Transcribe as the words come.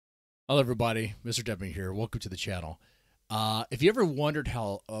Hello, everybody. Mr. Devin here. Welcome to the channel. If you ever wondered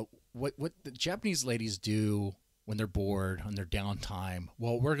how what the Japanese ladies do when they're bored, on their downtime,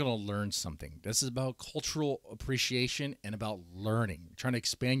 well, we're going to learn something. This is about cultural appreciation and about learning, trying to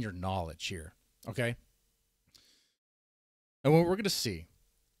expand your knowledge here, okay? And what we're going to see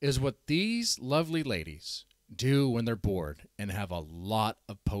is what these lovely ladies do when they're bored and have a lot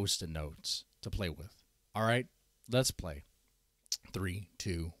of post-it notes to play with. All right, let's play. 3,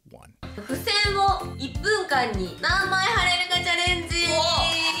 2, 1. 付箋を1分間に何枚貼れるかチャレンジ。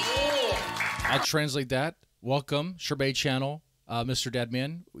 I'll translate that. Welcome, Sherbet channel, Mr.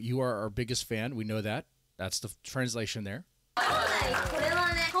 Deadman. You are our biggest fan. We know that. That's the translation there. これ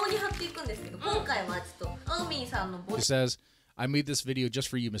はね、顔に貼っていくんですけど、今回はちょっとアウミンさんのボ It says, I made this video just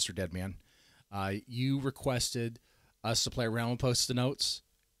for you, Mr. Deadman. You requested us to play around with post-it notes.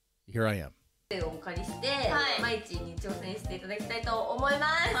 Here I am. をお借りして、毎日に挑戦していただきたいと思い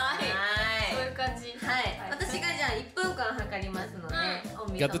ます。はい。そういう感じ。はい。私がじゃあ1分間測りますので、アウ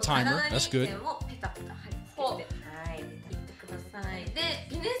ミンさんの体に線をペタペタ貼り付けて、はい、いってください。で、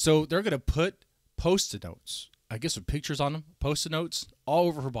So they're gonna put post-it notes, I guess with pictures on them, post-it notes all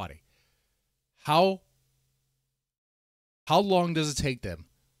over her body. How long does it take them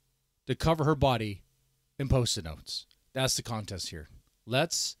to cover her body in post-it notes? That's the contest here.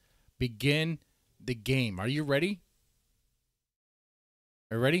 Let's begin the game. Are you ready?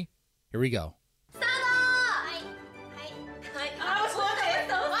 Are you ready? Here we go.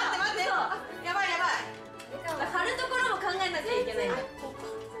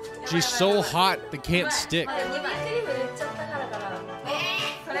 She's so hot they can't stick.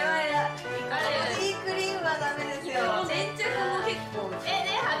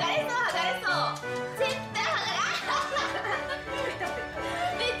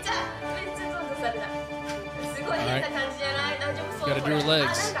 Gotta do her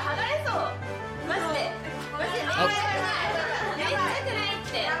legs.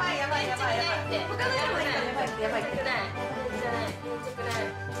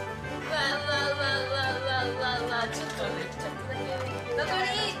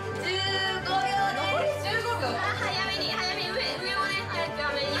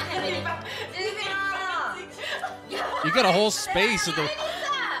 You got a whole space of the.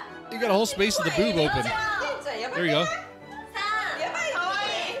 You got a whole space of the boob open. There you go.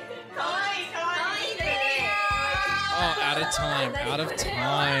 Oh, out of time. Out of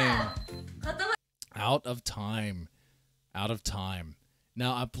time. Out of time. Out of time.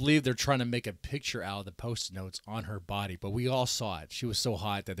 Now, I believe they're trying to make a picture out of the post-it notes on her body, but we all saw it. She was so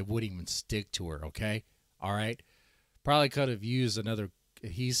hot that it wouldn't even stick to her, okay? All right? Probably could have used another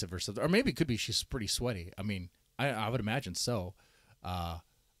adhesive or something. Or maybe it could be she's pretty sweaty. I mean, I would imagine so. I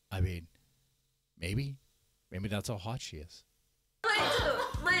mean, maybe. Maybe that's how hot she is.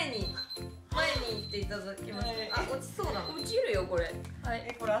 前に行っていただきます。あ、落ちそうだ。落ちるよこれ。は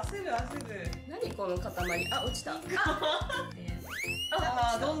い。これ焦る。何この塊。あ、落ちた。あ、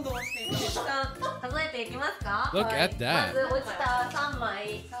どんどん落ちていく。数えていきますか。Look at that. まず落ちた3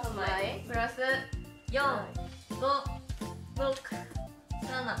枚プラス4、5、6、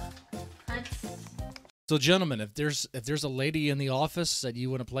7、8。So, gentlemen, if there's a lady in the office that you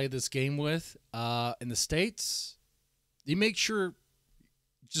want to play this game with, in the States, you make sure,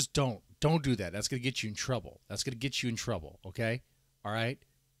 just don't do that. That's gonna get you in trouble. Okay, all right,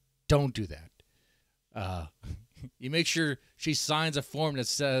 don't do that. You make sure she signs a form that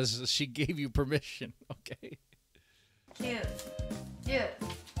says she gave you permission. Okay.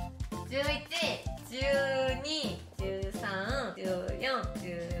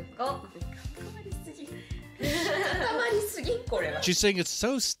 saying it's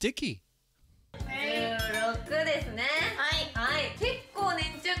so sticky. 16ですね。はい。結構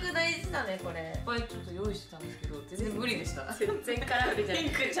粘着大事だねこれ。いっぱいちょっと用意してたんですけど全然無理でした。全然カラフルじゃない。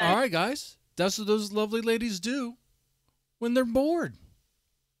All right, guys, that's what those lovely ladies do when they're bored.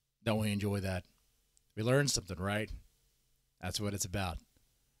 Don't we enjoy that? We learn something, right? That's what it's about.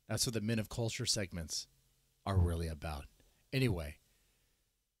 That's what the Men of Culture segments are really about. Anyway,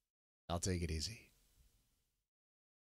 I'll take it easy.